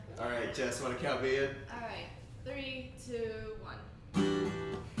All right, Jess, want to count me in? All right, 3, 2, 1.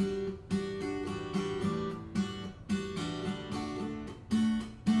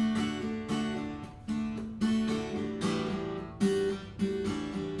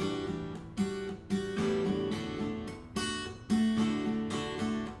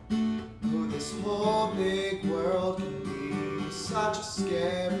 Oh, this whole big world can be such a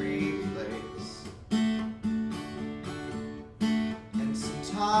scary place. And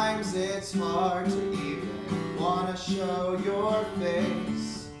sometimes it's hard to even want to show your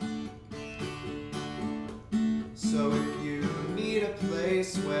face. So if you need a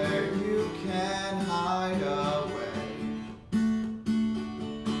place where you can hide away,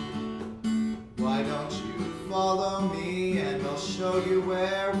 why don't you follow me and I'll show you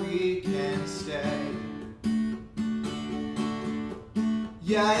where we can stay.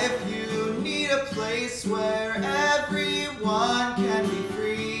 Yeah, if you need a place where everyone can be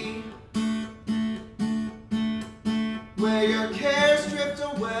free, where your cares drift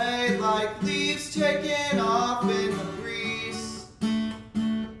away like leaves taken off in the breeze,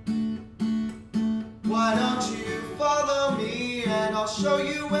 why don't you follow me and I'll show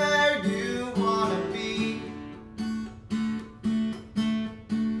you where you wanna be.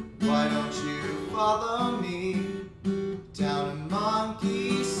 Why don't you follow me down to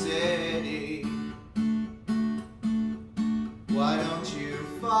Monkey City? Why don't you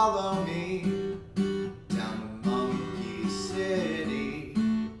follow me down to Monkey City?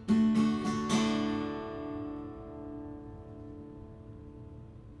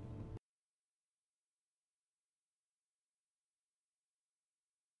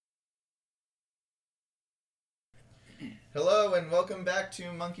 Hello and welcome back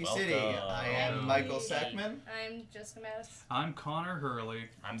to Monkey City. I am Michael Sackman. I'm Jessica Mattis. I'm Connor Hurley.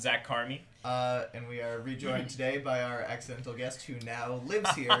 I'm Zach Carmy. And we are rejoined today by our accidental guest who now lives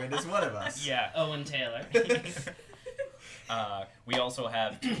here and is one of us. Yeah. Owen Taylor. We also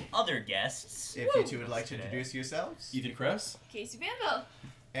have two other guests. If you two would like to introduce yourselves. Ethan Kraus. Casey Banville.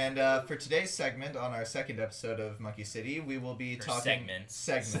 And for today's segment on our second episode of Monkey City, we will be talking...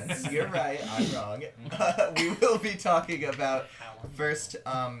 Segments. You're right, I'm wrong. We will be talking about, first,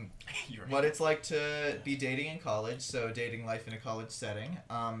 what it's like to be dating in college, so dating life in a college setting.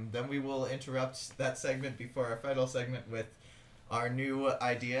 Then we will interrupt that segment before our final segment with our new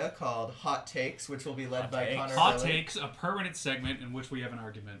idea called Hot Takes, which will be led by Connor Hot Hurley. Takes, a permanent segment in which we have an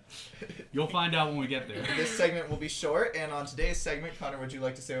argument. You'll find out when we get there. This segment will be short, and on today's segment, Connor, would you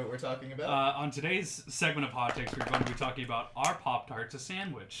like to say what we're talking about? On today's segment of Hot Takes, we're going to be talking about our Pop-Tart to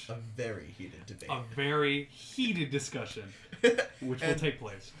sandwich. A very heated debate. A very heated discussion, which will take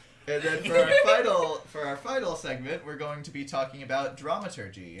place. And then for our final segment, we're going to be talking about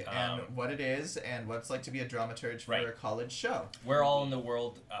dramaturgy and what it is and what it's like to be a dramaturge for a college show. We're all in the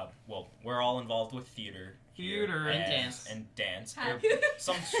world. We're all involved with theater. Theater and dance. Or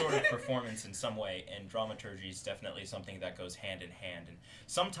some sort of performance in some way, and dramaturgy is definitely something that goes hand in hand, and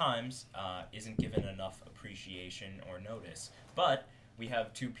sometimes isn't given enough appreciation or notice. But we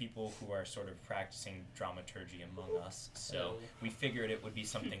have two people who are sort of practicing dramaturgy among us, so we figured it would be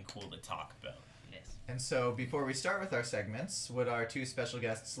something cool to talk about. Yes. And so before we start with our segments, would our two special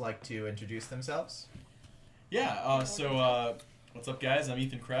guests like to introduce themselves? Yeah, what's up, guys? I'm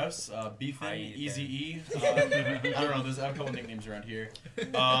Ethan Kraus, Beefin, Easy E. I don't know, there's a couple nicknames around here.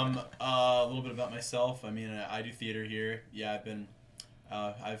 A little bit about myself. I mean, I do theater here. Yeah,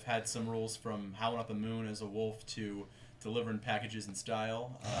 I've had some roles from Howling at the Moon as a wolf to delivering packages in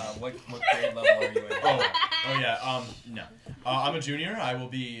style. What grade level are you in? No. I'm a junior. I will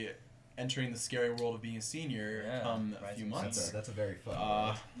be entering the scary world of being a senior come a few months. That's a very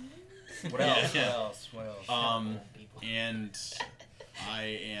fun What else? And I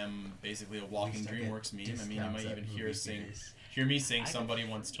am basically a walking DreamWorks meme. I mean, you might even hear me sing. Somebody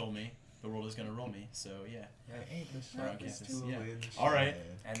once told me the world is gonna roll me. So yeah. All right.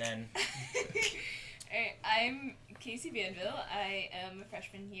 And then Alright, I'm Casey Banville. I am a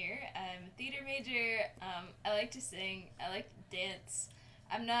freshman here. I'm a theater major. I like to sing. I like to dance.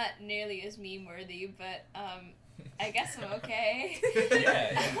 I'm not nearly as meme-worthy, but I guess I'm okay.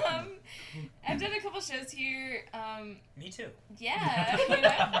 Yeah. I've done a couple shows here. Me too. Yeah, you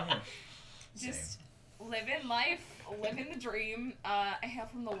know? Just living life living the dream. I hail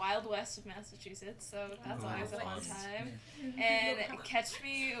from the Wild West of Massachusetts, so that's always a fun time. And catch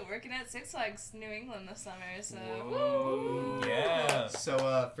me working at Six Flags New England this summer, so woo! Yeah.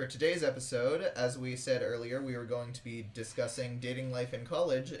 So for today's episode, as we said earlier, we were going to be discussing dating life in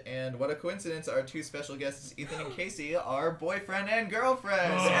college, and what a coincidence, our two special guests, Ethan and Casey, are boyfriend and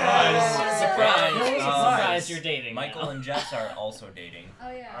girlfriend! Surprise, you're dating Michael now. and Jess are also dating.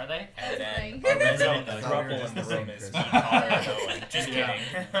 Oh yeah. Are they? And then That's our resident nice. throuple in the room is Yeah. Colorado. Just Yeah.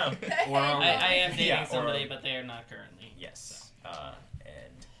 kidding. Or I am dating Yeah, or- somebody, but they are not currently. Yes.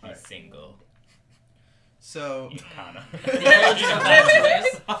 And he's single. So, Kinda. The eligible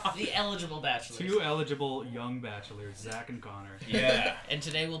bachelors. The eligible bachelors. two eligible young bachelors, Zach and Connor. Yeah. And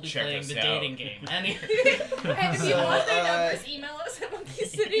today we'll be Check playing us the out. dating game. And if you So, want their numbers, email us at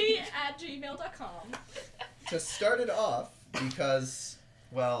monkeycity@gmail.com. to start it off, because,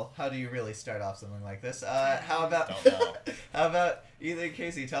 well, how do you really start off something like this? How about Don't know. how about Ethan and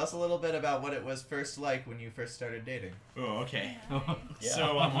Casey? Tell us a little bit about what it was first like when you first started dating. Oh, okay. Yeah.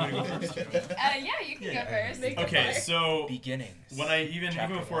 So I'm gonna go first. Yeah, you can Yeah. go first. Okay, so Beginnings. when I even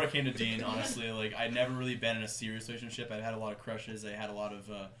Chapter before one. I came to Dean, honestly, like I'd never really been in a serious relationship. I'd had a lot of crushes. I had a lot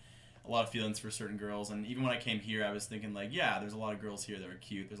of feelings for certain girls, and even when I came here, I was thinking like, yeah, there's a lot of girls here that are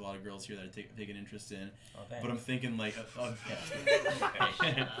cute. There's a lot of girls here that I take an interest in. Oh, thanks. But I'm thinking like, yeah.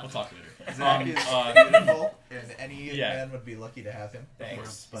 We'll talk later. Zach is beautiful, and any yeah. man would be lucky to have him.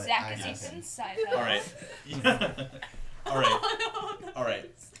 Thanks. But Zach I is have Ethan's him. side All right. All right. All right.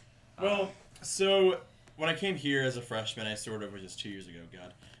 Well, so when I came here as a freshman, I sort of was just 2 years ago.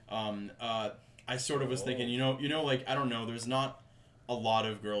 God, I sort of was thinking, you know, like I don't know, there's not a lot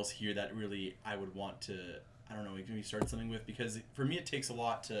of girls here that really I would want to, I don't know, maybe start something with, because for me it takes a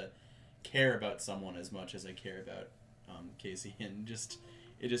lot to care about someone as much as I care about Casey, and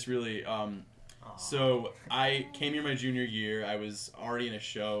it just really. So I came here my junior year. I was already in a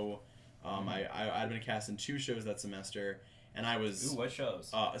show. I'd been cast in 2 shows that semester, and I was. Ooh, what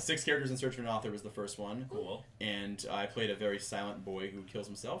shows? 6 Characters in Search of an Author was the first one. Cool. And I played a very silent boy who kills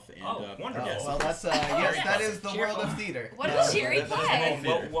himself. And, wonderful. Oh, well, that's yes, that is the world of theater. What a cheery that is the play. whole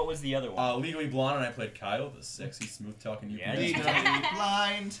theater. What was the other one? Legally Blonde, and I played Kyle, the sexy, smooth-talking Yeah, UPS. Legally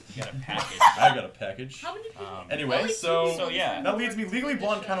blind. You got a package. I got a package. How many people? Anyway, Only so So, yeah. that leads me. Legally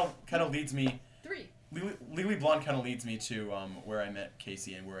Blonde kind of leads me. 3. Legally Blonde kind of leads me to where I met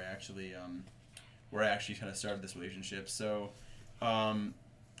Casey and where I actually kind of started this relationship. So,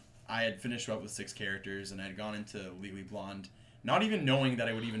 I had finished up with 6 Characters, and I had gone into Legally Blonde, not even knowing that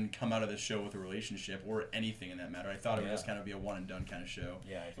I would even come out of this show with a relationship or anything in that matter. I thought it would just kind of be a one and done kind of show.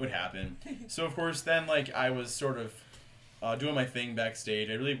 Yeah, It would happen. So of course, then like I was sort of doing my thing backstage.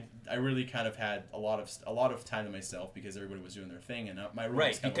 I really kind of had a lot of time to myself because everybody was doing their thing, and my room was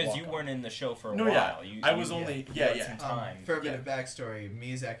Right, kind of because a you walk-on. weren't in the show for a No, while. yeah. You I was only had yeah. some time. For a bit of backstory,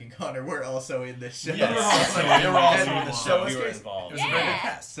 me, Zach, and Connor were also in this show. Yes. So they were also And in the the show. we were It involved. was a very good Yeah.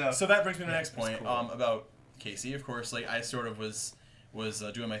 cast. So, So that brings me to the next it was point cool. about Casey. Of course, like I sort of was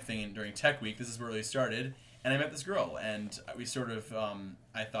doing my thing during Tech Week. This is where it really started, and I met this girl, and we sort of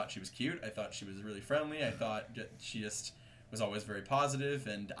I thought she was cute. I thought she was really friendly. I thought that she just was always very positive,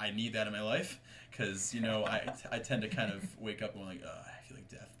 and I need that in my life because I tend to kind of wake up and like I feel like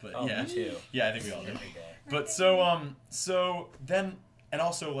death. But Oh, yeah, me too. yeah, I think we all do. Every day. But so then, and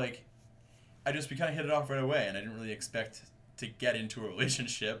also like, we kind of hit it off right away, and I didn't really expect to get into a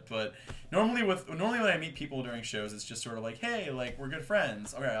relationship. But normally when I meet people during shows, it's just sort of like, hey, like we're good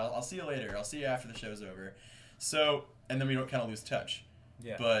friends. All right, I'll see you later. I'll see you after the show's over. So and then we don't kind of lose touch.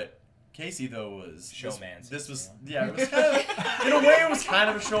 Yeah. But Casey though was Showmance. This was it was kind of in a way it was kind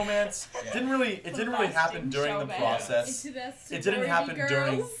of a It didn't really happen during the Showmance. process. Into the It didn't happen sorority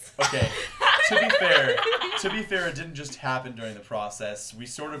during. girls. Okay. To be fair, it didn't just happen during the process. We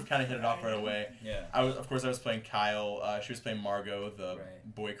sort of kind of hit it off right away. Yeah. I was playing Kyle. She was playing Margot, the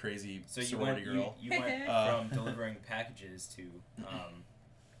Right. boy crazy So you sorority went, girl. you went Uh, from delivering packages to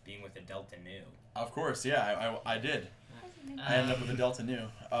being with a Delta Nu. Of course, yeah, I did. I ended up with a Delta Nu.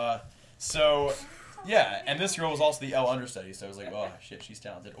 So, yeah, and this girl was also the L understudy, so I was like, oh shit, she's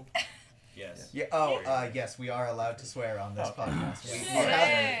talented. Oh. Yes. yeah. Yes, we are allowed to swear on this Oh. podcast.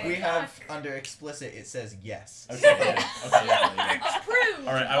 Yeah. We have under explicit. It says yes. Okay, yeah. Approved.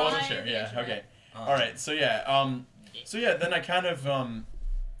 All right, I wasn't by sure. Yeah, management. okay. All right, so yeah, then I kind of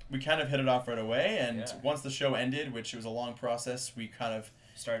we kind of hit it off right away, and Yeah. once the show ended, which was a long process, we kind of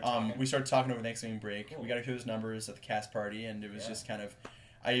Started talking. we started talking over Thanksgiving break. Cool. We got each other's numbers at the cast party, and it was Yeah. just kind of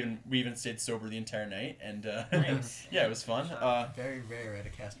we even stayed sober the entire night, and Nice. yeah, it was fun. Very rare at a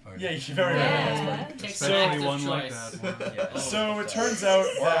cast party. Yeah, very rare at a cast party. Takes Especially an active one like choice. that. Yeah. So it turns out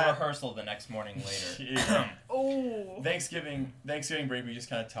Or a that rehearsal the next morning later. Yeah. Oh. Thanksgiving break, we just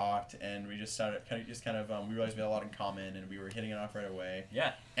kind of talked, and we just started we realized we had a lot in common, and we were hitting it off right away.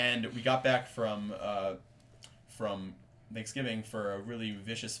 Yeah. And we got back from Thanksgiving for a really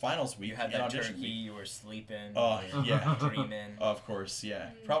vicious finals week. You had and that audition turkey, week. you were sleeping. Oh, you were yeah. dreaming. Of course, yeah.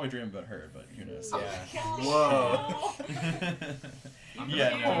 Probably dreaming about her, but who knows? Yeah. Whoa.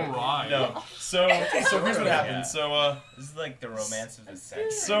 Yeah. Alright. No. So here's what happened. Yeah. So This is like the romance of the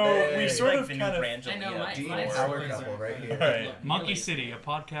century. So we Hey. sort like of the new kind of. Brangelina I know, my Dean siblings power couple are- right here. Alright. Monkey City, a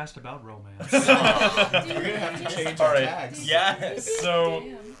podcast about romance. We're gonna have to change our Alright. tags. Yes.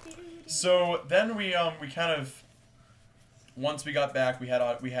 So then we kind of, once we got back, we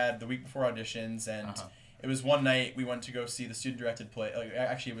had the week before auditions, and it was one night we went to go see the student directed play.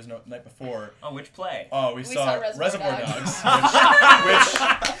 Actually, it was the night before. Oh, which play? Oh, we saw Reservoir Dogs, Dogs. which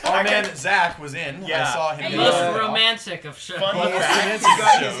our man Zach was in. Yeah. I saw him. The in most it. romantic of shows. Fun Well, fact. he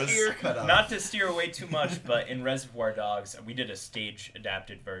got shows. his ear cut off. Not to steer away too much, but in Reservoir Dogs, we did a stage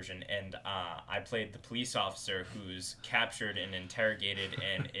adapted version, and I played the police officer who's captured and interrogated,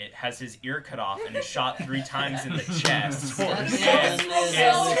 and it has his ear cut off and is shot 3 times in the chest. That's And-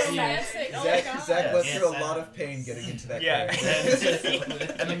 so romantic. Oh my God. Zach went Yes. through a lot of pain getting into that Yeah.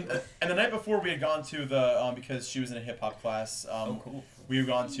 character. And the night before we had gone to the because she was in a hip hop class. Oh, cool. We had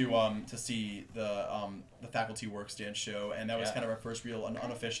gone to see the faculty works dance show, and that was Yeah. kind of our first real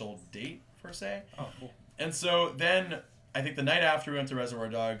unofficial date per se. Oh, cool. And so then I think the night after we went to Reservoir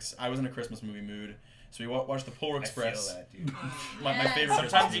Dogs, I was in a Christmas movie mood, so we watched the Polar Express. I feel that, dude. My Yes. favorite.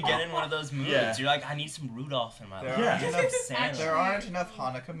 Sometimes you get in one of those moods. Yeah. You're like, I need some Rudolph in my life. There Yeah. I need some Santa. There aren't enough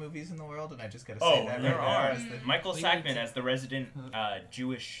Hanukkah movies in the world, and I just gotta say Oh, that There right now are. as the- Michael We Sackman need to- as the resident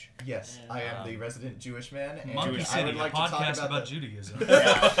Jewish. Yes, I am the resident Jewish man, and Monkey I City, would a like to talk podcast about about the... Judaism.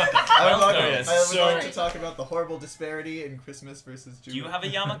 I would like, Oh, yes. I would So- like to talk about the horrible disparity in Christmas versus Jewish. Do you have a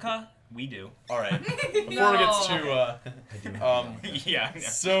yarmulke? We do. All right. Before we get to Yeah.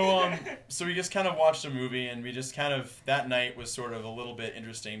 so we just kind of watched a movie, and we just kind of that night was sort of a little bit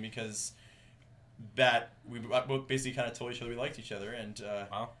interesting because that we both basically kind of told each other we liked each other, and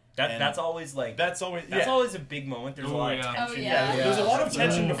Wow. And That's always like. that's always That's yeah. always a big moment. There's a Oh, lot yeah. of tension. Oh, yeah. There's a lot of That's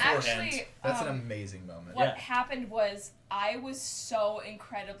tension amazing. beforehand. Actually, That's an amazing moment. what Yeah. happened was I was so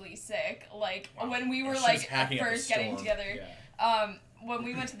incredibly sick. Like Wow. when we were She was like hacking up a first getting storm. together. Yeah. When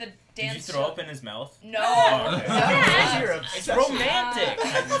we went to the Did dance. you throw show- up in his mouth? No. Oh, okay. Yeah. You're It's obsessed. romantic.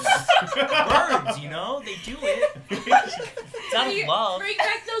 Birds, you know, they do it. It's out of love. Bring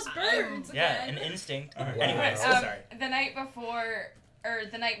back those birds. Yeah, again. an instinct. Wow. Anyways, Um, sorry. The night before, or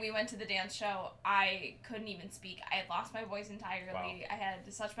the night we went to the dance show, I couldn't even speak. I had lost my voice entirely. Wow. I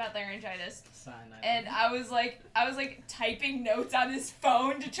had such bad laryngitis, Cyanide. and I was like typing notes on his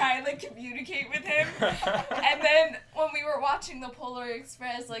phone to try and like communicate with him. And then when we were watching the Polar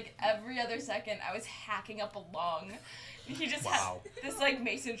Express, like every other second, I was hacking up a lung. He just Wow. had this like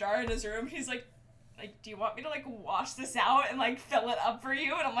mason jar in his room. He's like, do you want me to like wash this out and like fill it up for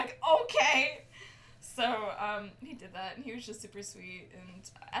you? And I'm like, okay. So he did that, and he was just super sweet. And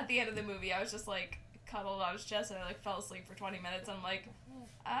at the end of the movie, I was just like cuddled on his chest, and I like fell asleep for 20 minutes. I'm like,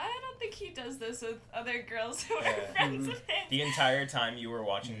 I don't think he does this with other girls who are Yeah. friends with him. The entire time you were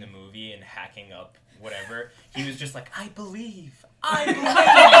watching the movie and hacking up whatever, he was just like, I believe.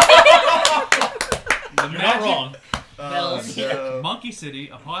 You're not wrong. Bells. So, Monkey City,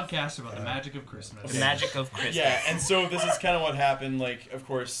 a podcast about the magic of Christmas. The magic of Christmas. Yeah, and so this is kind of what happened. Like, of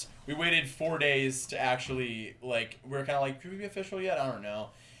course, we waited 4 days to actually, like, we were kind of like, should we be official yet? I don't know.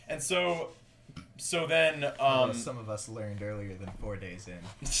 And so then, although some of us learned earlier than 4 days in.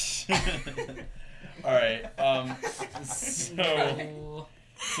 all right.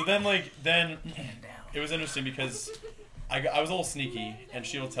 So then, then it was interesting because I was a little sneaky, and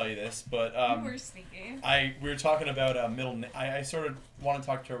she'll tell you this, but You were sneaky. we were talking about middle. I sort of want to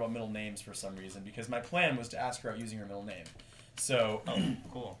talk to her about middle names for some reason because my plan was to ask her out using her middle name. So Oh,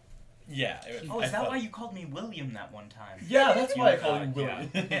 cool. yeah. Oh, is that why you called me William that one time? Yeah, that's why I You call you thought,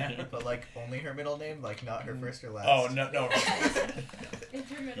 Willie. yeah. But like only her middle name, like not her first or last. Oh no. It's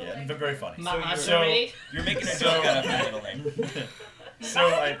your middle Yeah, name. but very funny. Mama, So- You're making a So- joke out of my middle name.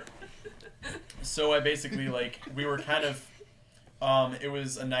 So I basically like we were kind of. It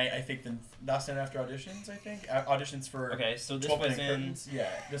was a night I think the last night after auditions. I think auditions for. Okay, so this 12 was Minute in Curtains. Yeah,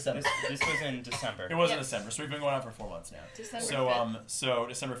 December. this was in December. It was in Yes. December, so we've been going out for 4 months now. December So 5th. so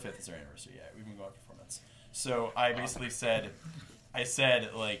December 5th is our anniversary. Yeah, we've been going out for 4 months. So I basically said,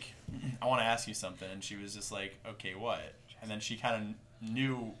 like, I want to ask you something, and she was just like, okay, what? And then she kind of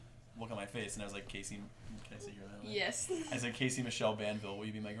new look on my face, and I was like, Casey, can I say your name? Yes. I said, Casey Michelle Banville, will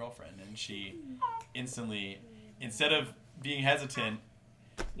you be my girlfriend? And she instantly, instead of being hesitant,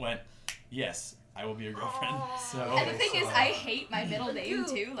 went, yes, I will be your girlfriend. So. And the thing is, I hate my middle name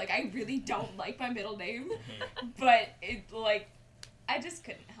too. Like, I really don't like my middle name, but I just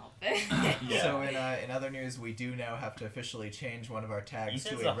couldn't help it. Yeah. So in other news, we do now have to officially change one of our tags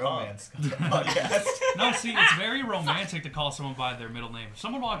Ethan's to a a romance podcast. No, see, it's very romantic to call someone by their middle name. If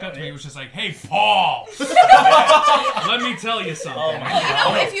someone walked up to me and was just like, "Hey, Paul," let me tell you something. Oh my Well,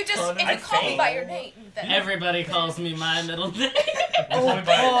 God. if you call me by your name, then Everybody calls me my middle name. Oh,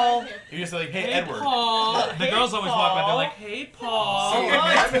 Paul. You're just like, hey, Hey, Edward. Paul. The girls always walk by. They're like, "Hey, Paul." See, Oh,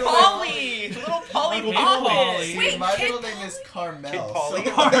 my it's middle Polly! Little Polly Hey, Poppins! Polly. Wait, my Kid middle name is Carmel. Kid Polly.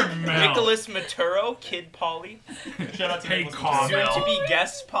 Carmel. Nicholas Maturo, Kid Polly. Shout out to Hey, Nicholas Carmel. Maturo. Soon to be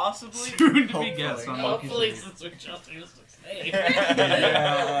guest, possibly. Soon to be Hopefully. guests on Hopefully, Monkey since we just used his name.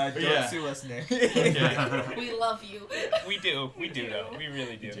 Yeah, don't Yeah. sue us, Nick. Okay. We love you. We do though. We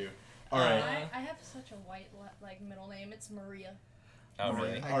really do. All right. I have such a white middle name. It's Maria. Oh,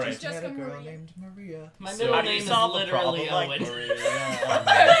 really? I All right. just met a Jessica girl Maria. named Maria. My So- middle How do you name is solve a literally problem like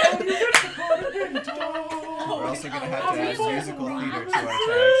Owen. We're also gonna have to add musical theater to our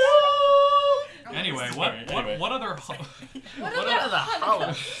tags. Anyway, Anyway. what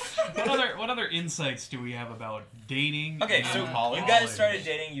other what other insights do we have about dating? Okay, and so college? you guys started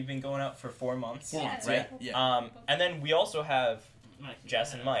dating. You've been going out for 4 months, months, right? Yeah. And then we also have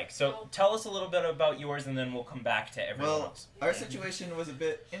Jess and Mike. So tell us a little bit about yours, and then we'll come back to everyone Well, else. our situation was a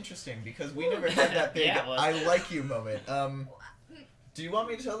bit interesting because we never had that big Yeah, it was. "I like you" moment. Do you want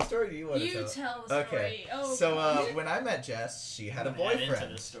me to tell the story? Or do you want to You tell? tell the story. Okay. Oh, So God. when I met Jess, she had a I'm gonna add into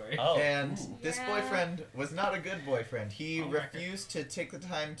boyfriend. this story. Oh, And this Yeah. boyfriend was not a good boyfriend. He Oh, record. refused to take the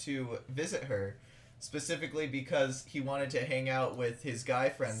time to visit her, specifically because he wanted to hang out with his guy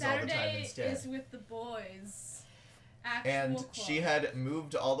friends all the time Saturday instead. is with the boys. Actual And club. she had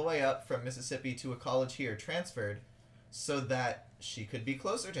moved all the way up from Mississippi to a college here, transferred, so that she could be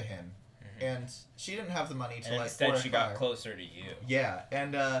closer to him. And she didn't have the money to and like instead for a she car. got closer to you. Yeah,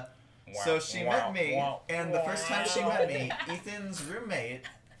 and so she met me, and the first time she met me, Ethan's roommate,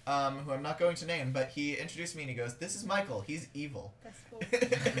 who I'm not going to name, but he introduced me and he goes, "This is Michael. He's evil." That's cool.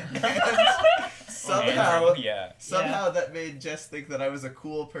 And somehow, Andrew, yeah. somehow that made Jess think that I was a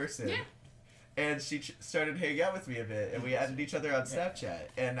cool person. Yeah. And she started hanging out with me a bit, and we added each other on Snapchat.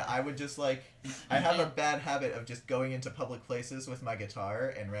 And I would just I have a bad habit of just going into public places with my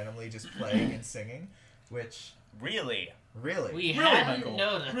guitar and randomly just playing and singing, which Really? really. We Really, hadn't Michael?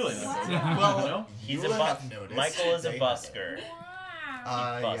 noticed. Really, Michael? Well, No? He's you a have noticed. Michael is a They busker.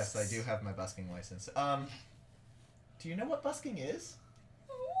 Wow. He Yes, I busks. do have my busking license. Do you know what busking is?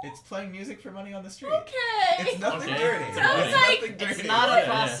 It's playing music for money on the street. Okay. It's nothing Okay. dirty. Sounds It's like- nothing dirty. It's not a Yeah.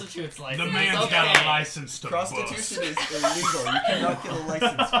 prostitute's The license. man's okay. got a license to Prostitution bust. is illegal. You cannot get a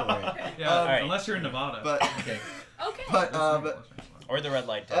license for it. Yeah, Alright. unless you're in Nevada. But Okay. Okay. but Or the red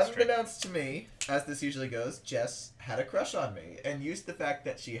light district. unbeknownst to me, as this usually goes, Jess had a crush on me and used the fact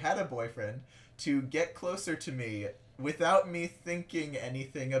that she had a boyfriend to get closer to me without me thinking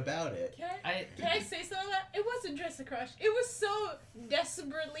anything about it. Can I say something? It wasn't just a crush. It was so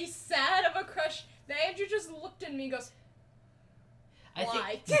desperately sad of a crush that Andrew just looked at me and goes,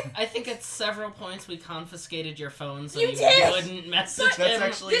 why? I think at several points we confiscated your phone so You you did! wouldn't message That's him.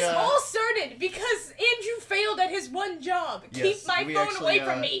 actually This all started because Andrew failed at his one job. Yes, Keep my we phone actually, away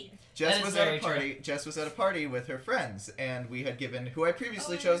from me. Jess That is was at a very party. Jess was at a party with her friends, and we had given, who I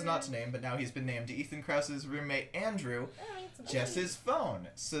previously chose not to name, but now he's been named, to Ethan Kraus's roommate Andrew, Jess's phone,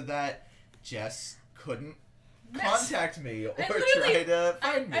 so that Jess couldn't contact me or try to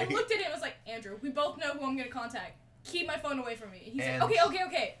find me. I looked at it and was like, Andrew, we both know who I'm going to contact. Keep my phone away from me. He's And- like,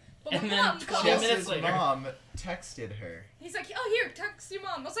 okay. But And my then mom 20 called. minutes Jess's later. mom texted her, He's like, oh, here, text your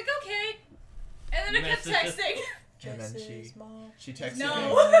mom. I was like, okay. And then I kept Messages. texting. and then she texted No.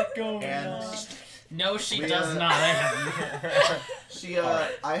 me, and No, she We, does not. I haven't. she,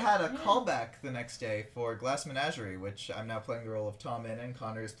 I had a callback the next day for Glass Menagerie, which I'm now playing the role of Tom in, and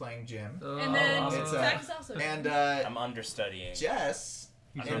Connor is playing Jim. And then It's, Zach is also. And I'm understudying. Jess,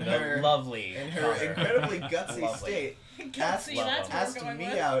 He's in a her Lovely. in her Connor. incredibly gutsy Lovely. state, Can't see, that's what we're asked going me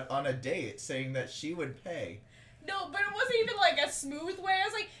with. out on a date, saying that she would pay. No, but it wasn't even like a smooth way. I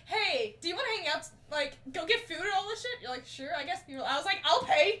was like, hey, do you want to hang out? Like, go get food and all this shit? You're like, sure, I guess. I was like, I'll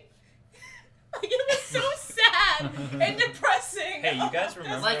pay. Like, it was so sad and depressing. Hey, you guys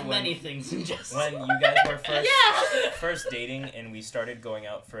remember Like when, many things in just. when you guys were Yeah. first dating and we started going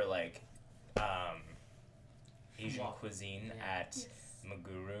out for like Asian cuisine at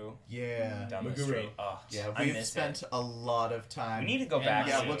Maguru. Yeah. Down the Maguru. street. Oh, Yeah, I we've miss spent it. a lot of time. We need to go back.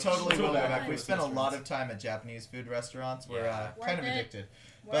 Yeah, soon. we'll totally go back. We've Yeah. spent a lot of time at Japanese food restaurants. We're kind of Worth it. addicted.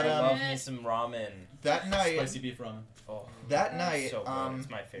 But I love Worth me it. some ramen. that night, Spicy beef ramen. Oh, that night, so good. It's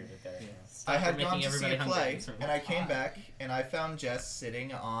my favorite there. I had Making gone to see everybody a hungry. play, It's and I came back, and I found Jess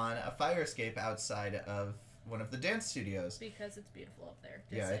sitting on a fire escape outside of one of the dance studios. Because it's beautiful up there.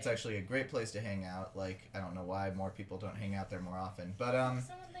 Yeah, it's actually a great place to hang out. Like, I don't know why more people don't hang out there more often. But, Someone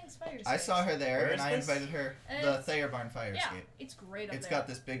thinks fire I saw her there, Where and is I this? invited her. The It's- Thayer Barn Fire Yeah, Escape. it's great up It's there. got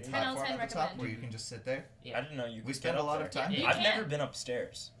this big 10 out of platform 10 at the top recommend. where you can just sit there. Yeah. I didn't know you could We spent get a lot up of there. time. You I've can. never been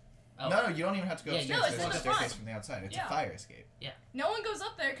upstairs. Oh. No, you don't even have to go Yeah, upstairs. no, There's it's just a really staircase fun. from the outside. It's Yeah. a fire escape. No one goes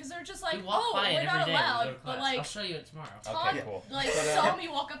up there because they're just like, We walk oh, by it we're every not day when we go allowed. to But class. like, I'll show you it tomorrow. Todd Okay, cool. like But, saw me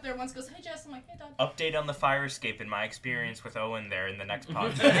walk up there once. Goes, hey Jess. I'm like, hey Todd. Update on the fire escape and my experience with Owen there in the next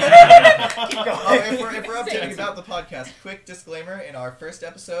podcast. Keep going. If we're updating about the podcast, quick disclaimer: in our first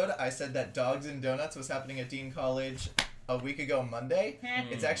episode, I said that Dogs and Donuts was happening at Dean College a week ago Monday.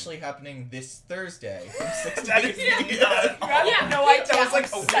 It's actually happening this Thursday from 6 to That 8. is Yeah. no, I was like,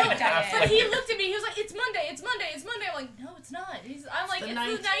 oh, So, wait, half. but he looked at me. He was like, "It's Monday. It's Monday. It's Monday." I'm like, "No, it's not." I'm like, the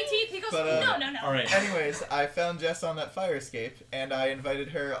 "It's the 19th." He goes, But, "No, no, no." All right. Anyways, I found Jess on that fire escape, and I invited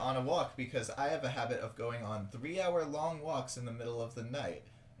her on a walk because I have a habit of going on 3-hour long walks in the middle of the night.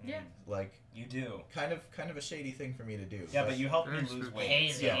 Yeah. Like, You do. kind of a shady thing for me to do. Yeah, but you helped me Very lose spooky. weight.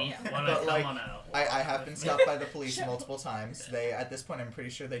 Hey, so- Zee, wanna But, come like, on out? I have been stopped by the police multiple times. They, at this point, I'm pretty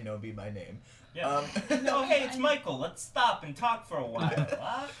sure they know me by name. Yeah. No, hey, it's Michael. Let's stop and talk for a while.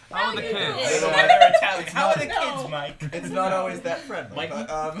 Huh? How are the you kids? doing? I don't know Why why they're Italian. It's How are not- the No. kids, Mike? It's not always that friendly.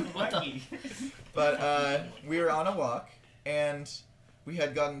 Mikey? But, Mikey. we were on a walk, and we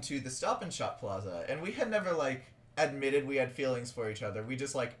had gotten to the Stop and Shop Plaza, and we had never, like, admitted we had feelings for each other. We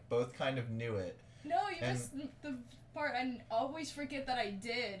just, like, both kind of knew it. No, you And- missed the part. I always forget that I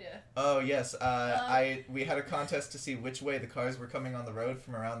did. Oh, yes, we had a contest to see which way the cars were coming on the road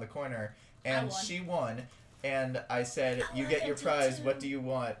from around the corner, and won. she won. And I said, I you want get your it prize, too. what do you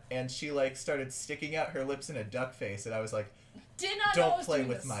want? And she, like, started sticking out her lips in a duck face, and I was like, Did not know I don't was play doing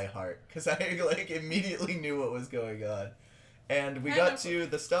with this. my heart, because I, like, immediately knew what was going on. And we I got know. to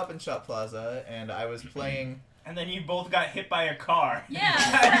the Stop and Shop Plaza, and I was playing... And then you both got hit by a car. Yeah.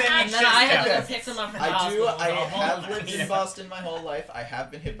 And then you And then I had to Yes. go pick them up from the I hospital. do. It was I a whole have lot. lived in Yeah. Boston my whole life. I have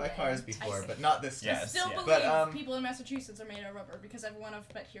been hit by cars before, see. but not this time. Yes. I still yeah. believe But, people in Massachusetts are made of rubber because everyone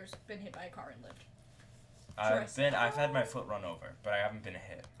I've met here's been hit by a car and lived. I've had my foot run over, but I haven't been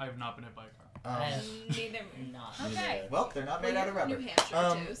hit. I have not been hit by a car. Neither. Not. Okay. Well, they're not made out of rubber. New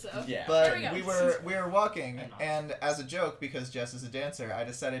Hampshire too, so. Yeah. But There we go. we were walking, I'm not. and as a joke, because Jess is a dancer, I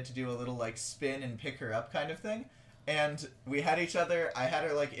decided to do a little like spin and pick her up kind of thing. And we had each other. I had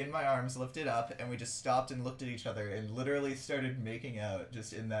her like in my arms, lifted up, and we just stopped and looked at each other and literally started making out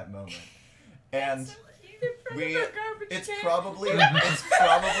just in that moment. And it's probably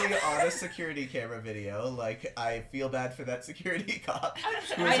on a security camera video. Like, I feel bad for that security cop.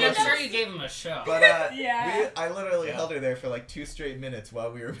 I'm sure you gave him a show. But Yeah. I literally Yeah. held her there for like 2 straight minutes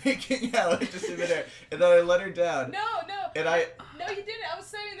while we were making out, just in midair, and then I let her down. No. And I No, you didn't. I was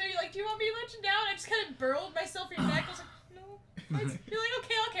standing there. You're like, "Do you want me to let you down?" I just kind of burrowed myself in your neck. I was like, "No." You're like,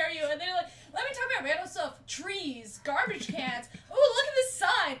 "Okay, I'll carry you." And then you're like, "Let me talk about random stuff: trees, garbage cans. Oh, look at this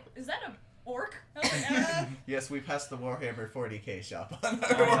sign. Is that a orc?" I was like, yes, we passed the Warhammer 40k shop on I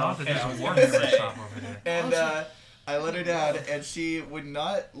our walk. thought that there's a I was Warhammer gonna say. shop over there. And I let her down, and she would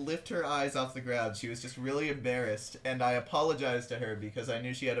not lift her eyes off the ground. She was just really embarrassed, and I apologized to her because I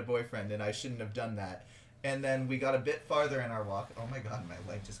knew she had a boyfriend, and I shouldn't have done that. And then we got a bit farther in our walk. Oh my god, my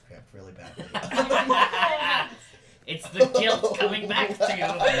leg just cramped really badly. It's the guilt coming back to you.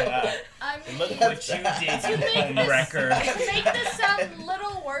 Yeah. Look what you did, you homewrecker. To make this sound a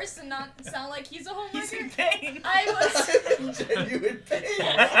little worse and not sound like he's a He's in homewrecker, pain. I was. I'm in genuine pain.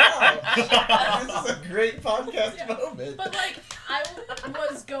 Wow. This is a great podcast Yeah. moment. But like, I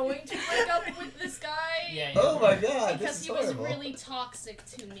was going to break up with this guy Yeah. Oh my god, this because is he was horrible. really toxic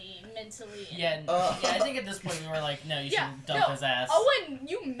to me mentally. Yeah, I think at this point we were like, no, you Yeah, should dump no. his ass. Owen,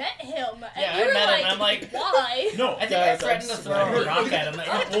 you met him. And Yeah, you I were met him, like, and I'm like, why? No. I think Guys, I threatened to I'm throw sorry. a rock at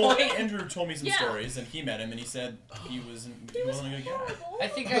him. Well, Andrew told me some Yeah. stories, and he met him, and he said he wasn't He was gonna get it. horrible. I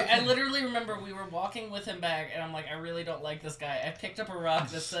think I literally remember we were walking with him back, and I'm like, I really don't like this guy. I picked up a rock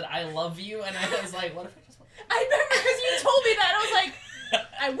that said, I love you, and I was like, what if I just... I remember because you told me that. I was like,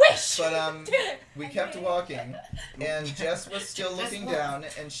 I wish. But Damn it. we kept walking, and Jess was still looking down,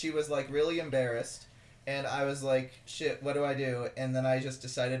 and she was like really embarrassed. And I was like, shit, what do I do? And then I just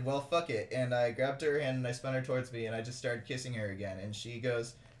decided, well, fuck it. And I grabbed her hand and I spun her towards me, and I just started kissing her again. And she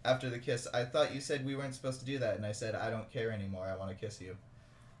goes, after the kiss, I thought you said we weren't supposed to do that, and I said, I don't care anymore, I want to kiss you.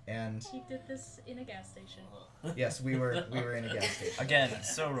 And He did this in a gas station. yes, we were in a gas station. Again,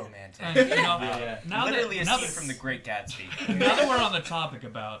 so romantic. And, you know, now Literally that, a now scene that- from The Great Gatsby. Now that we're on the topic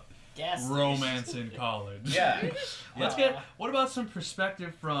about Gas romance in college, Yeah. let's get. What about some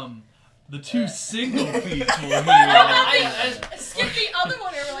perspective from the two single people here? Skip the other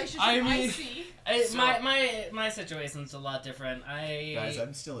one in a relationship. I I mean- see. My situation's a lot different. Guys,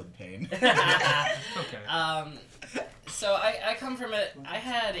 I'm still in pain. Okay. So I come from I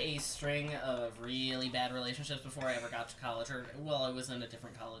had a string of really bad relationships before I ever got to college, I was in a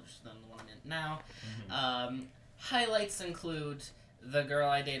different college than the one I'm in now. Highlights include the girl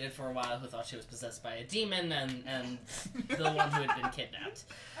I dated for a while who thought she was possessed by a demon, and the one who had been kidnapped.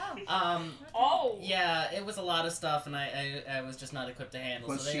 Yeah, it was a lot of stuff, and I was just not equipped to handle.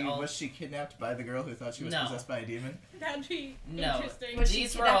 Was she kidnapped by the girl who thought she was possessed by a demon? That'd be No, interesting.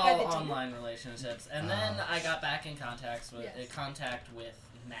 these were all online relationships, and then I got back in contact with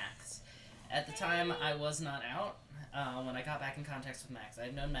Max. At the time, I was not out. When I got back in contact with Max, I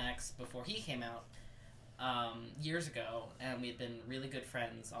had known Max before he came out years ago, and we had been really good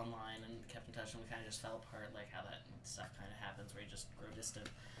friends online and kept in touch, and we kind of just fell apart, like how that stuff kind of happens, where you just grow distant.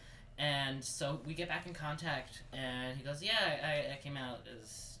 And so we get back in contact, and he goes, "Yeah, I came out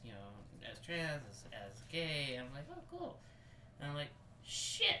as as trans, as gay." And I'm like, "Oh, cool." And I'm like,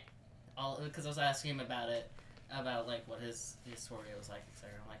 "Shit," because I was asking him about like what his story was like,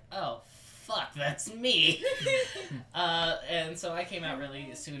 etc. I'm like, "Oh, fuck, that's me." And so I came out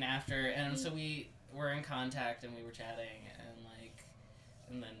really soon after, and so we were in contact, and we were chatting,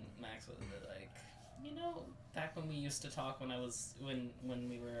 and then Max was like, back when we used to talk when we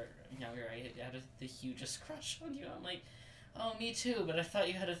were younger, I had the hugest crush on you. I'm like, "Oh, me too, but I thought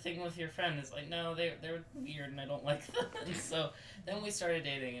you had a thing with your friend." It's like, "No, they were weird and I don't like them." And so then we started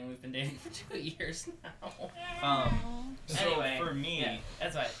dating, and we've been dating for 2 years now. So Anyway, for me, yeah,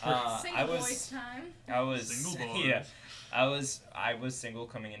 that's right. Single boys time. I was Single boys. yeah, I was single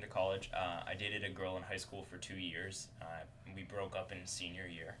coming into college. I dated a girl in high school for 2 years. We broke up in senior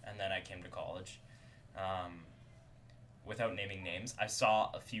year, and then I came to college. Without naming names, I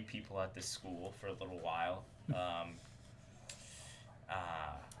saw a few people at this school for a little while. I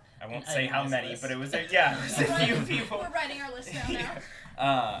won't say how many, but it was a few people. We're writing our list down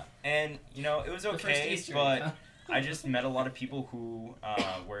now. And it was okay, but I just met a lot of people who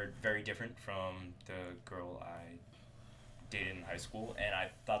were very different from the girl I dated in high school, and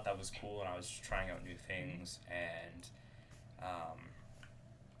I thought that was cool, and I was just trying out new things, and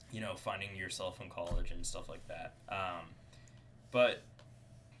finding yourself in college and stuff like that. But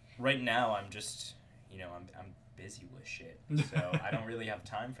right now I'm just, I'm busy with shit, so I don't really have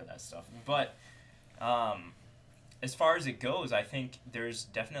time for that stuff. But as far as it goes, I think there's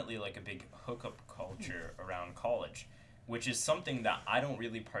definitely like a big hookup culture around college, which is something that I don't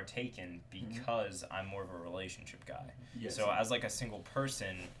really partake in because I'm more of a relationship guy. Yes. So as like a single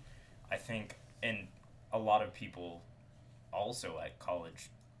person, I think, and a lot of people also at college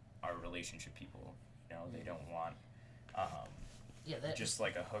are relationship people. They don't want just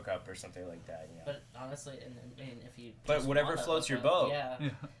like a hookup or something like that. But honestly, and if you but whatever floats your boat. Yeah.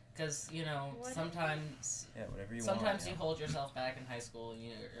 Because sometimes whatever you sometimes want, you hold yourself back in high school, and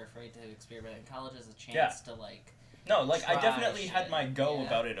you're afraid to experiment. And college is a chance to like. No, like I try definitely shit. had my go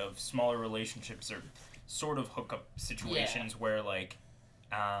about it of smaller relationships or sort of hookup situations where like,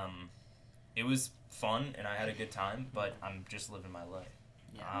 it was fun and I had a good time, but I'm just living my life.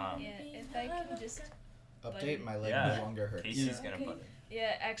 If I can just Update, my leg no longer hurts. Casey's gonna put it.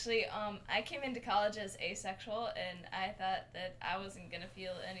 Yeah, actually, I came into college as asexual, and I thought that I wasn't gonna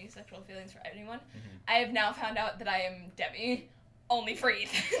feel any sexual feelings for anyone. I have now found out that I am Demi, only for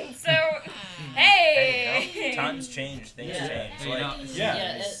Ethan. So, hey! Times change, things change.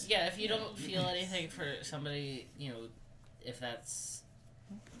 If you don't feel anything for somebody, if that's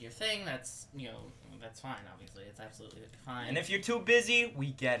your thing, that's that's fine. Obviously, it's absolutely fine. And if you're too busy,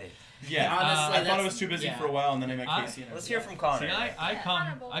 we get it. Yeah, honestly, I thought I was too busy for a while, and then I met Casey. Let's hear from Connor. See, I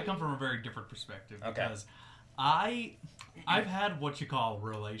come from a very different perspective because I've had what you call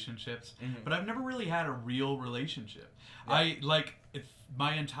relationships, but I've never really had a real relationship. Yeah.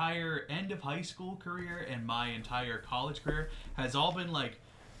 My entire end of high school career and my entire college career has all been like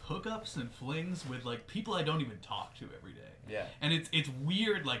hookups and flings with like people I don't even talk to every day. Yeah. And it's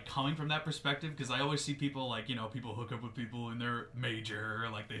weird like coming from that perspective because I always see people like, you know, people hook up with people in their major, or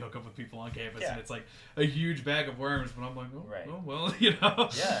like they hook up with people on campus, and it's like a huge bag of worms. But I'm like, oh well, you know.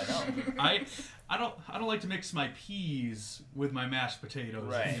 Yeah, no. I don't like to mix my peas with my mashed potatoes.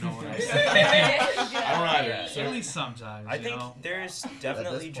 Right. You know what I'm saying? I don't either. So at least sometimes. I think there's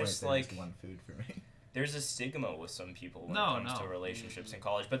definitely just like one food for me. There's a stigma with some people when it comes to relationships in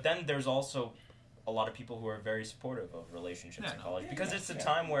college, but then there's also a lot of people who are very supportive of relationships in college because it's a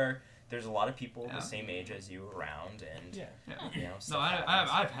time where there's a lot of people the same age as you around, and you know. No,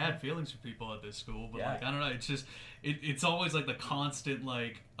 I've had feelings for people at this school, but like I don't know, it's just it's always like the constant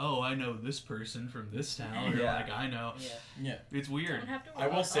like, oh, I know this person from this town, or like I know. Yeah. It's weird. I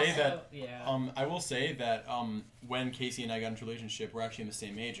will say that when Casey and I got into a relationship, we're actually in the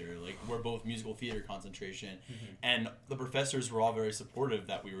same major. Like we're both musical theater concentration, and the professors were all very supportive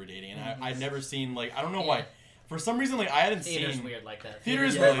that we were dating, and I'd never seen like I don't know why. For some reason, like I hadn't Theater's seen. weird like that.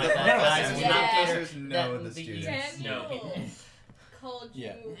 Theater's weird like that. Theaters know the students. Daniel called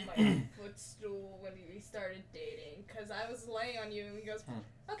you my footstool when we started dating because I was laying on you and he goes,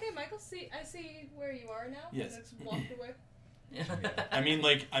 "Okay, Michael, I see where you are now." Yes. And just walked away.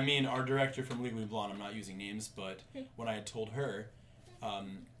 I mean, our director from Legally Blonde. I'm not using names, but when I had told her,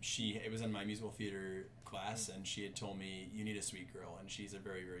 it was in my musical theater class, and she had told me, "You need a sweet girl," and she's a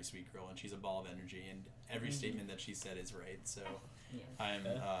very, very sweet girl, and she's a ball of energy, and every statement that she said is right. So, I'm,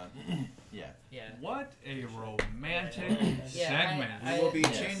 What a romantic segment. We will be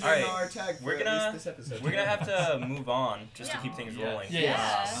changing our tag for at least this episode. We're gonna have to move on just to keep things rolling.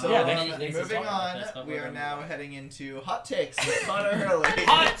 So moving on, we are now heading into Hot Takes with Connor Hurley.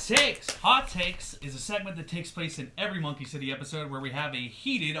 Hot Takes! Hot Takes is a segment that takes place in every Monkey City episode where we have a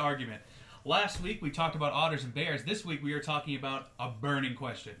heated argument. Last week we talked about otters and bears. This week we are talking about a burning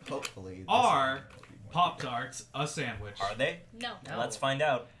question. Hopefully. Are Pop-Tarts a sandwich? Are they? No. Let's find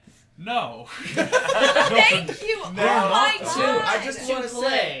out. No. Thank you. No. Oh my God. I just want to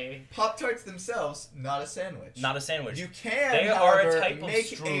say, Pop-Tarts themselves, not a sandwich. Not a sandwich. You can, they however, are a type of make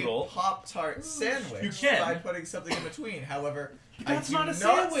strudel. a Pop-Tart sandwich You can. by putting something in between. However, That's I do not a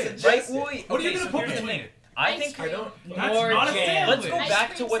sandwich. suggest it. Wait, What are you okay, going to so put here's the between thing. it? I think I don't. That's not a sandwich. Let's go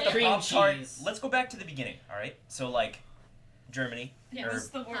back to what the Cream Pop-Tart. cheese. Let's go back to the beginning. All right. So like, Germany What's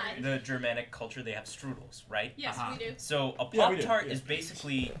the word? the Germanic culture, they have strudels, right? Yes, we do. So a Yeah, we do, Pop-Tart yeah. is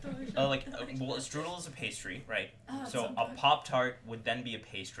basically well, a strudel is a pastry, right? Oh, So a Pop-Tart would then be a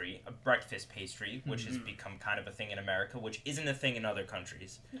pastry, a breakfast pastry, which has become kind of a thing in America, which isn't a thing in other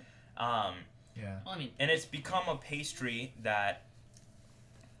countries. Yeah. Well, I mean, And it's become a pastry that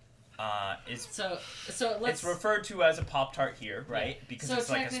is so let's. it's referred to as a Pop-Tart here, right? Because So it's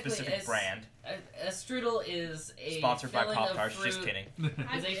like a technically specific it's- brand. A strudel is a Sponsored by filling Pop-Tarts, of fruit. just kidding.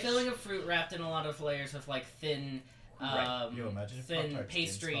 Is a filling of fruit wrapped in a lot of layers with like thin, Right. Yo, imagine if thin Pop-Tarts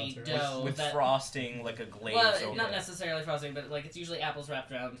pastry didn't sponsor us. dough With that. frosting, like a glaze Well, over not it. necessarily frosting, but like it's usually apples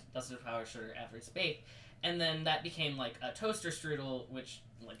wrapped around dusted flour sugar after it's baked, and then that became like a toaster strudel, which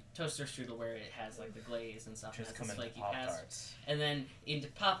like toaster strudel where it has like the glaze and stuff. Just and come has into this flaky cast. Pop-Tarts. And then into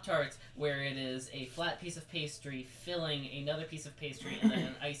Pop-Tarts, where it is a flat piece of pastry filling another piece of pastry and then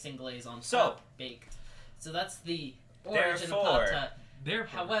an icing glaze on top baked. So that's the origin Therefore, of Pop-Tart.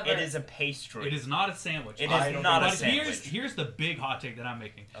 Therefore, However, It is a pastry. it is not a sandwich. It I is don't not a But sandwich. here's the big hot take that I'm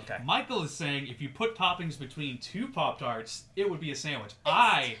making. Okay. Michael is saying if you put toppings between two Pop-Tarts, it would be a sandwich.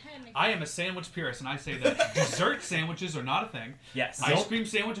 I am a sandwich purist, and I say that dessert sandwiches are not a thing. Yes. Ice cream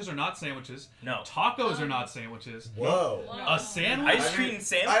sandwiches are not sandwiches. No. Tacos are not sandwiches. Whoa. A sandwich? Ice cream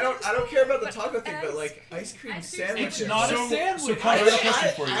sandwich? I don't care about the taco thing, but like ice cream sandwiches. It's not a sandwich. So Connor, I have a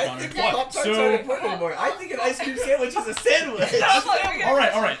question for you, I Connor. think Pop-Tarts aren't important anymore. I think an ice cream sandwich is a sandwich. All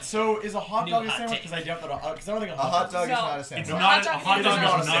right. So is a hot New dog a hot sandwich? take. Because I doubt that. Because I don't think A hot dog is No. not a It's sandwich. not hot a dog hot is dog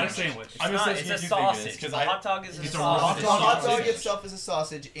not is a not a sandwich. sandwich. It's I'm not. just It's saying a you think it is, sausage. 'cause A hot dog is a It's a sausage. A hot dog Sausage. itself is a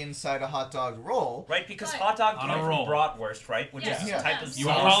sausage inside a hot dog roll. Right, because But- hot dog On came a from roll. bratwurst, right? Which Yes. is Yeah. a type of You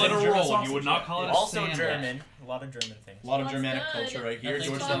would Sausage. call it a German roll. sausage, You would not yeah. call it a Also sandwich. German. A lot of German things. A lot of Well, Germanic it's good. culture right here. Nothing,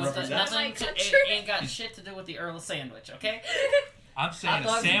 Georgetown close to- represents. nothing My to, country. it ain't got shit to do with the Earl Sandwich, okay? I'm saying Hot a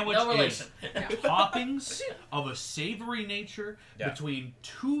dogs, sandwich no is relation. toppings of a savory nature Yeah. between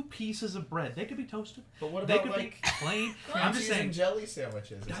two pieces of bread. They could be toasted. But what They about could like be plain. cream I'm just cheese saying. and jelly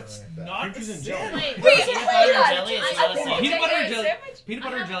sandwiches or That's something like that? not Cream cheese and jelly. Wait, Peanut butter and jelly is not a sandwich. Peanut butter and Take jelly. a sandwich? Peanut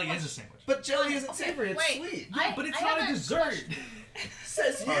butter I and have a jelly is a sandwich. But jelly isn't Okay, savory, it's wait. sweet. Yeah, but it's I not have a dessert. question.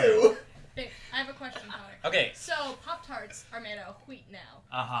 Says you. Wait, I have a question, Connor. Okay. So Pop-Tarts are made out of wheat now.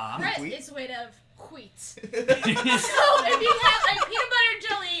 Uh-huh. Bread Wheat? is made out of wheat. So It if you have a peanut butter and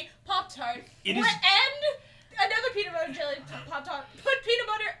jelly Pop-Tart It is- and another peanut butter and jelly Pop-Tart, put peanut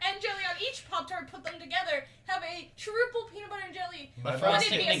butter The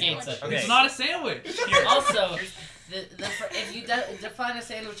frosting negates it. It's not a sandwich. Also, if you define a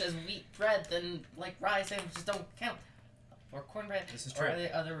sandwich as wheat bread, then like rye sandwiches don't count. Or cornbread. This is true. Or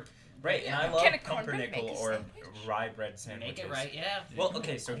the other. Right, and I love pumpernickel or rye bread sandwiches. Make it right, yeah. Well,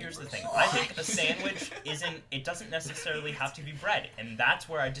 okay, so here's the thing. I think a sandwich doesn't necessarily have to be bread, and that's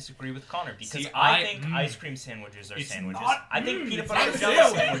where I disagree with Connor, because I think ice cream sandwiches are sandwiches. I think peanut butter and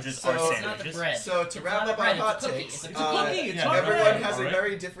jelly sandwiches are sandwiches. So to wrap up our hot takes, everyone has a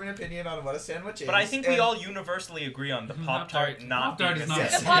very different opinion on what a sandwich is. But I think we all universally agree on the Pop-Tart not being a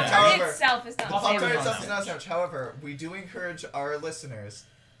sandwich. The Pop-Tart itself is not a sandwich. The Pop-Tart itself is not a sandwich. However, we do encourage our listeners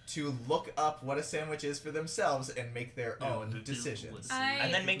to look up what a sandwich is for themselves and make their own decisions.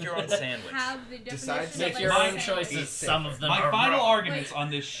 And then make your own sandwich. Make your own choices. Some of them My are final wrong. arguments on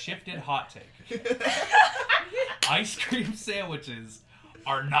this shifted hot take. Ice cream sandwiches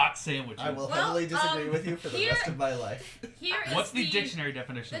are not sandwiches. I will heavily disagree with you for the rest of my life. What's the dictionary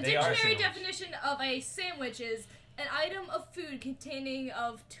definition? The dictionary definition of a sandwich is an item of food containing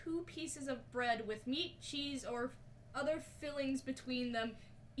of 2 pieces of bread with meat, cheese, or other fillings between them,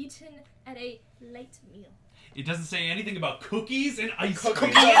 eaten at a light meal. It doesn't say anything about cookies and ice cream.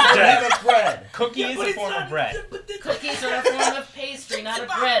 Cookies are a bread. Cookie is a form of bread. Cookies are a form of pastry, not a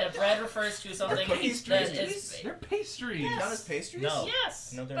bread. A bread refers to something that is... They're pastries. Yes. Not as pastries? No.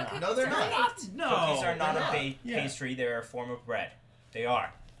 Yes. No, they're not. No, they're not. No. Cookies are not a pastry. They're a form of bread. They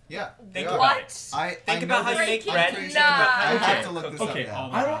are. Yeah. Think about it. Think about how you make bread. I have to look this up now.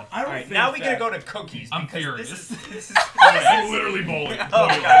 I don't think now we gotta go to cookies. I'm furious. This is I'm literally bowling. Oh,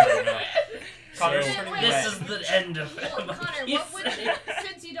 God. Connor's turning This red. is the end of it. Well, Connor, what would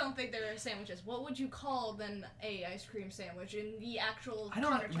since you don't think they're sandwiches, what would you call then a ice cream sandwich in the actual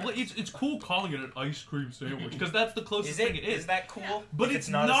Connor terms? Well, it's cool calling it an ice cream sandwich because that's the closest thing it is. Is that cool? But if it's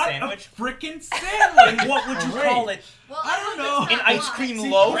not a sandwich. A freaking sandwich. What would you call it? Well, I don't know. An ice cream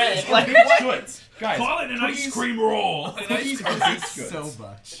loaf? Like what? Guys, call it an ice cream roll. Cookies are baked goods. So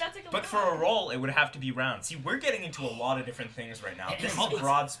much. But for a roll, it would have to be round. See, we're getting into a lot of different things right now. This is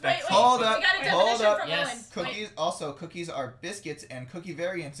broad spectrum. Hold up. We got a Hold definition up. from Yes. Owen. Cookies are biscuits, and cookie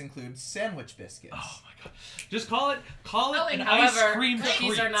variants include sandwich biscuits. Oh my god! Just call it Owen, an however, ice cream cookies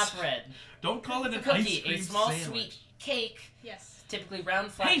treat. are not bread. Don't call it an Cookie, ice cream a small sandwich. sweet cake, Yes. typically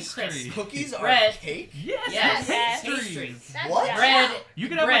round, flat, and Pastry. crisp. Cookies Bread. are cake? Yes, Yes. pastries. What? Bread. You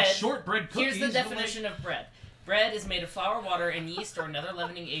can have bread. like shortbread cookies. Here's the definition of bread. Bread is made of flour, water, and yeast or another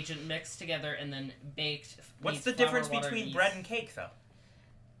leavening agent mixed together and then baked. What's the difference between bread and cake, though?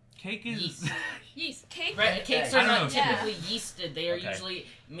 Cake is Yeast. Yeast. Cakes I are don't not know. typically yeasted. They are Okay. usually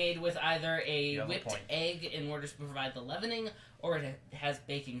made with either a You have a whipped point. egg in order to provide the leavening, or it has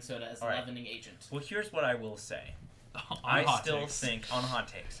baking soda as the All right. leavening agent. Well, here's what I will say. on I hot still takes. think, on hot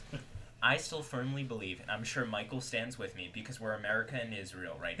takes, I still firmly believe, and I'm sure Michael stands with me because we're America and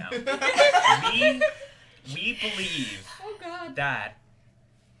Israel right now. we believe Oh God. that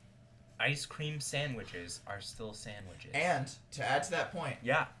ice cream sandwiches are still sandwiches. And to add to that point,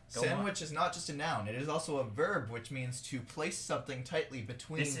 yeah, go sandwich is not just a noun; it is also a verb, which means to place something tightly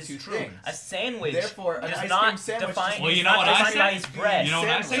between This is two true. things. A sandwich Therefore, an does ice not cream sandwich define. just Well, you it's know not what I defined say? by its bread. You know what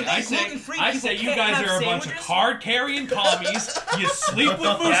I say? I say, Gluten-free I people say you can't guys have are a bunch of sandwiches? card-carrying commies. You sleep with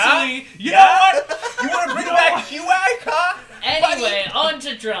Mussolini. Yeah? You know what? You want to bring back QI, huh? Anyway, on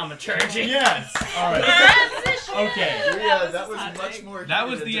to dramaturgy. Yes. All right. Transition. Okay. That was much more. That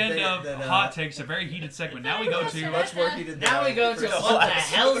was heated the end debate of than, Hot Takes, a very heated segment. Now we go to... much more heated. Than Now we go to first what the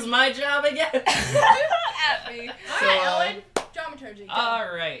episode. hell's my job again? At me. Alright, Owen. Dramaturgy. Go.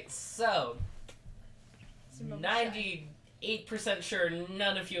 Alright, so 98% sure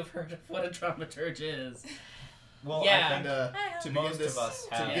none of you have heard of what a dramaturge is. Well, Yeah. And I to have. begin Most this, of us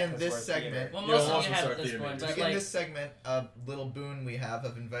to have, begin because this we're segment, theater. Well, Yeah, most we'll of also you have start at this theater point, to but begin like, this segment, a little boon we have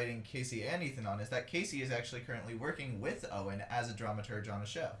of inviting Casey and Ethan on is that Casey is actually currently working with Owen as a dramaturge on a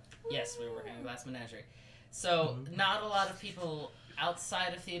show. yes, we were working in Glass Menagerie. So, not a lot of people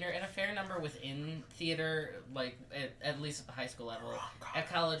outside of theater, and a fair number within theater, like, at least at the high school level. At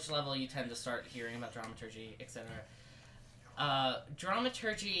college level, you tend to start hearing about dramaturgy, etc.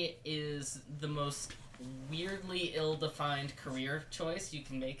 Dramaturgy is the most weirdly ill-defined career choice you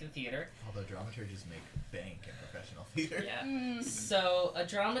can make in theater. Although dramaturges make bank in professional theater. Yeah. So a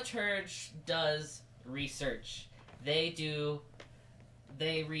dramaturge does research.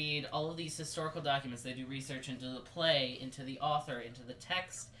 They read all of these historical documents. They do research into the play, into the author, into the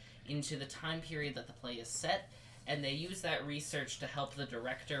text, into the time period that the play is set, and they use that research to help the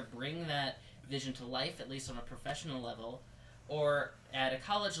director bring that vision to life, at least on a professional level, or at a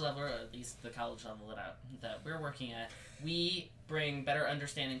college level, or at least the college level that we're working at. We bring better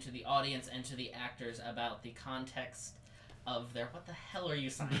understanding to the audience and to the actors about the context of their. What the hell are you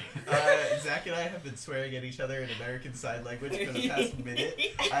signing? Zach and I have been swearing at each other in American Sign Language for the past minute.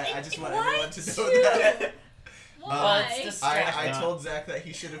 I just want everyone to know that. Why? I told Zach that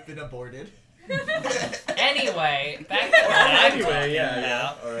he should have been aborted. Anyway, back to what I'm talking yeah.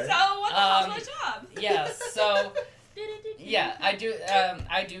 about. All right. So what the hell's my job? Yeah, so yeah, I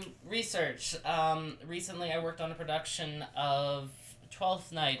do research. Recently I worked on a production of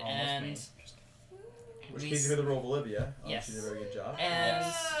Twelfth Night, and which means you the role of Olivia. Yes. She did a very good job.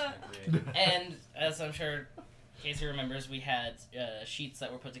 And as I'm sure Casey remembers, we had sheets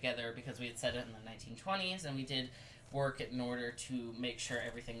that were put together because we had set it in the 1920s, and we did work in order to make sure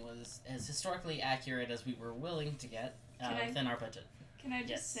everything was as historically accurate as we were willing to get within our budget. Can I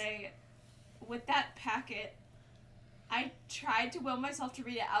just say, with that packet, I tried to will myself to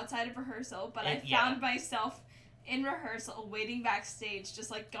read it outside of rehearsal, but I found myself in rehearsal waiting backstage,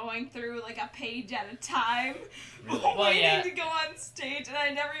 just like going through like a page at a time, waiting to go on stage, and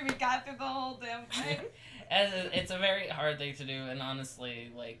I never even got through the whole damn thing. It's a very hard thing to do, and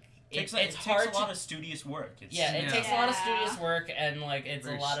honestly, like, it's hard takes a lot of studious work. It takes a lot of studious work, and like it's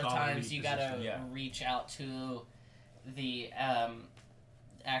very a lot of times you gotta reach out to the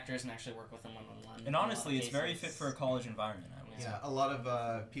actors and actually work with them one-on-one. And honestly, it's very fit for a college environment, I would say. Yeah, a lot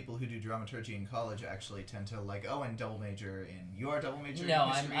of people who do dramaturgy in college actually tend to and double major in. You are double major. No,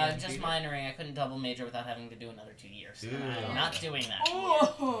 in history I'm and just theater? minoring. I couldn't double major without having to do another 2 years. I'm not doing that.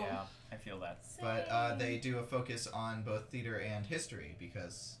 Oh. Yeah, I feel that. But they do a focus on both theater and history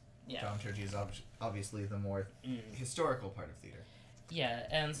because dramaturgy is obviously the more historical part of theater. Yeah,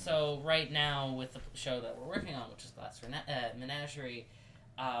 and so right now with the show that we're working on, which is Glass Menagerie,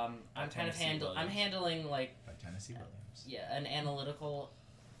 I'm handling like by Tennessee Williams. Yeah, an analytical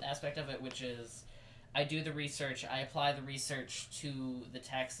aspect of it, which is I do the research, I apply the research to the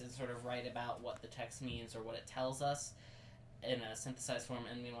text and sort of write about what the text means or what it tells us in a synthesized form,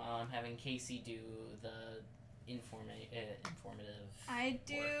 and meanwhile I'm having Casey do the informative I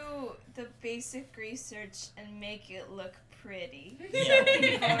do the basic research and make it look pretty. Yeah. So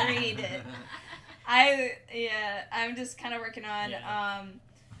people read it. I'm just kind of working on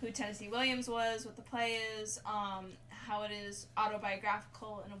who Tennessee Williams was, what the play is, how it is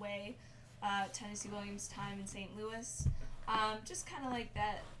autobiographical in a way, Tennessee Williams' time in St. Louis, just kind of like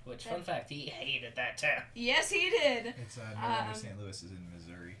that. Which, fun fact, he hated that town. Yes, he did. It's no wonder St. Louis is in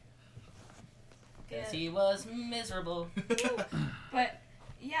Missouri. Because he was miserable. But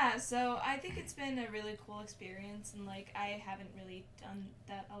yeah, so I think it's been a really cool experience, and like I haven't really done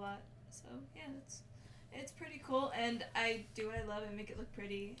that a lot, so yeah, it's pretty cool, and I do what I love and make it look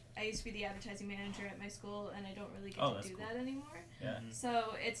pretty. I used to be the advertising manager at my school, and I don't really get to do that anymore. Yeah.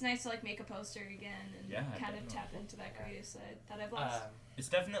 So it's nice to like make a poster again and kind of definitely. Tap into that creative side that I've lost. It's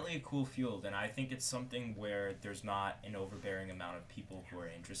definitely a cool field, and I think it's something where there's not an overbearing amount of people who are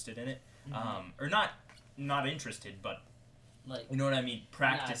interested in it, or not interested, but like, you know what I mean,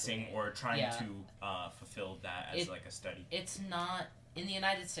 practicing or trying to fulfill that as like a study. It's not in the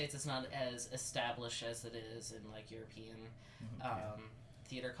United States. It's not as established as it is in like European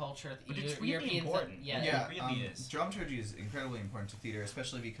theater culture. But it's really European important. Yeah, it really is. Dramaturgy is incredibly important to theater,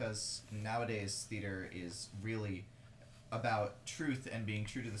 especially because nowadays theater is really about truth and being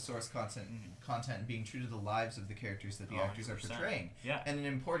true to the source content and being true to the lives of the characters that the actors are portraying. Yeah. And an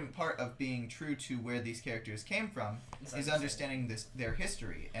important part of being true to where these characters came from is understanding their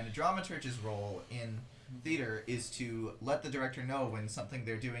history. And a dramaturgist's role in theater is to let the director know when something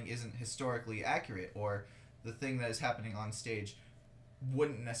they're doing isn't historically accurate, or the thing that is happening on stage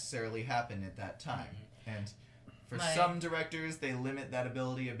wouldn't necessarily happen at that time. And for some directors, they limit that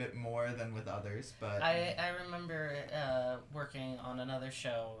ability a bit more than with others, but I remember working on another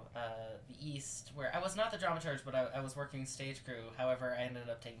show, The East, where I was not the dramaturg, but I was working stage crew. However, I ended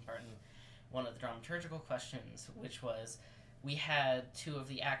up taking part in one of the dramaturgical questions, which was, we had two of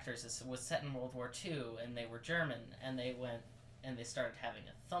the actors. This was set in World War II, and they were German, and they went and they started having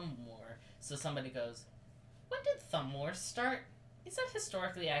a thumb war. So somebody goes, when did thumb wars start? Is that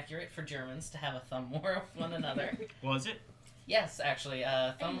historically accurate for Germans to have a thumb war with one another? Was it? Yes, actually.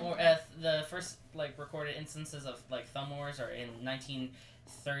 Thumb war. The first recorded instances of thumb wars are in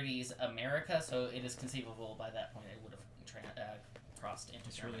 1930s America, so it is conceivable by that point it would have crossed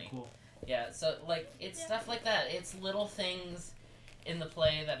into Germany. Really cool. Yeah, so it's stuff like that. It's little things in the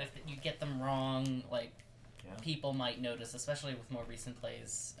play that if you get them wrong, people might notice, especially with more recent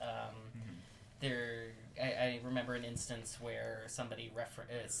plays. I remember an instance where somebody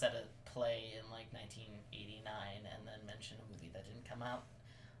set a play in 1989 and then mentioned a movie that didn't come out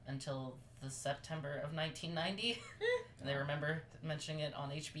until the September of 1990. And they remember mentioning it on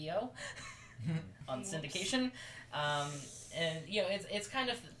HBO. on syndication. And it's kind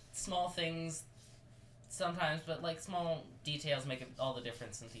of small things sometimes, but like small details make all the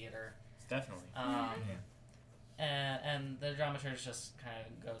difference in theater. Definitely. And the dramaturge just kind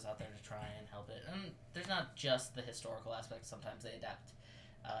of goes out there to try and help it. And there's not just the historical aspect. Sometimes they adapt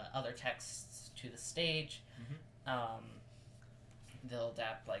other texts to the stage. They'll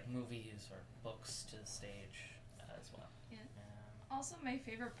adapt like movies or books to the stage as well. Yeah. Also, my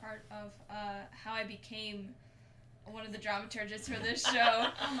favorite part of how I became one of the dramaturgists for this show.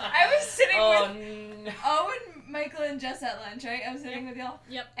 I was sitting with Owen, Michael, and Jess at lunch, right? I was sitting with y'all.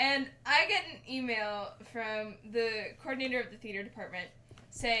 Yep. And I get an email from the coordinator of the theater department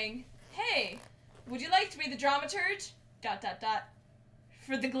saying, "Hey, would you like to be the dramaturge? ...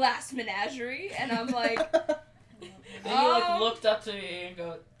 for the Glass Menagerie?" And I'm like, and you like looked up to me and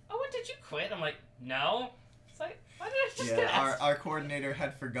go, "Oh, what, did you quit?" I'm like, "No." It's like, why did I just ask? Our coordinator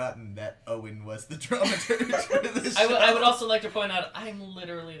had forgotten that Owen was the dramaturge for this show. I would also like to point out, I'm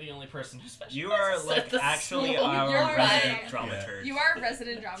literally the only person who specializes. You are like actually our resident dramaturge. You are a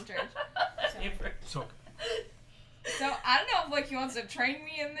resident dramaturge. So I don't know if like he wants to train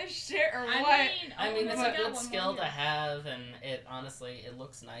me in this shit or what. I mean, it's a good skill to have, and it honestly it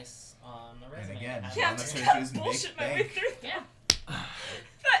looks nice on the resume. And again, dramaturges bullshit my way through. Yeah.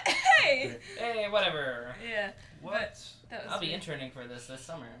 But hey, whatever. Yeah. What? I'll be interning for this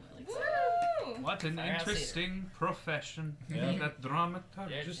summer. I'm really excited. What an interesting profession. Yeah. That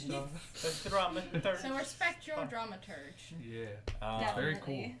dramaturgist. So respect your dramaturge. Yeah. Very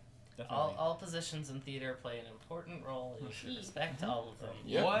cool. All positions in theater play an important role. You should respect all of them.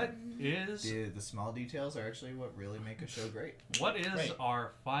 Yep. What is... The small details are actually what really make a show great. What is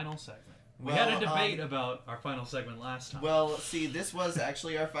our final segment? We had a debate about our final segment last time. Well, see, this was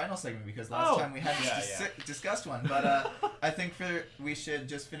actually our final segment because last time we hadn't discussed one. But I think we should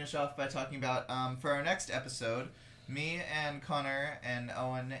just finish off by talking about, for our next episode, me and Connor and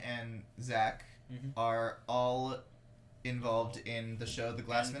Owen and Zach are all involved in the show The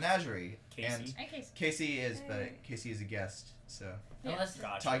Glass Menagerie. Casey. And Casey is, but Casey is a guest, so...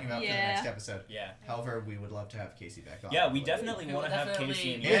 Talking about for the next episode. Yeah. However, we would love to have Casey back on. Yeah, we definitely want to have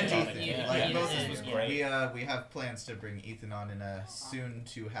Casey and Ethan. Like, both Ethan was great. We have plans to bring Ethan on in a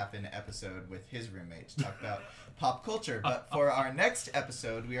soon-to-happen episode with his roommate to talk about pop culture. But for our next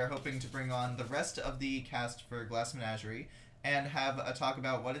episode, we are hoping to bring on the rest of the cast for Glass Menagerie and have a talk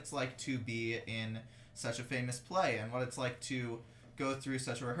about what it's like to be in such a famous play and what it's like to go through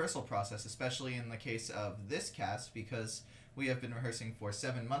such a rehearsal process, especially in the case of this cast, because we have been rehearsing for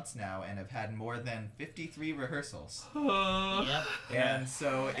 7 months now and have had more than 53 rehearsals. And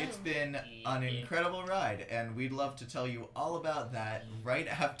so it's been an incredible ride, and we'd love to tell you all about that right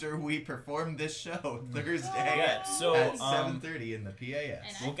after we perform this show Thursday at 7:30 in the PAS.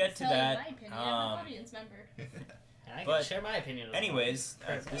 And we'll get to that. My opinion, I'm an audience member. I can share my opinion. Anyways,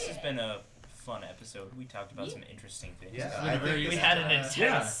 this has been a fun episode. We talked about some interesting things. Yeah, we had an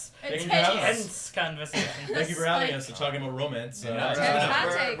intense conversation. Thank you for having us and talking about romance.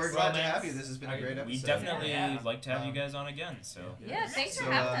 We're glad to have you. This has been a great episode. We definitely like to have you guys on again. So thanks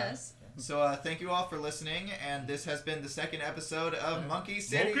for having us. So thank you all for listening, and this has been the second episode of Monkey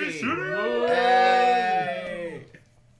City. Monkey City! Hey!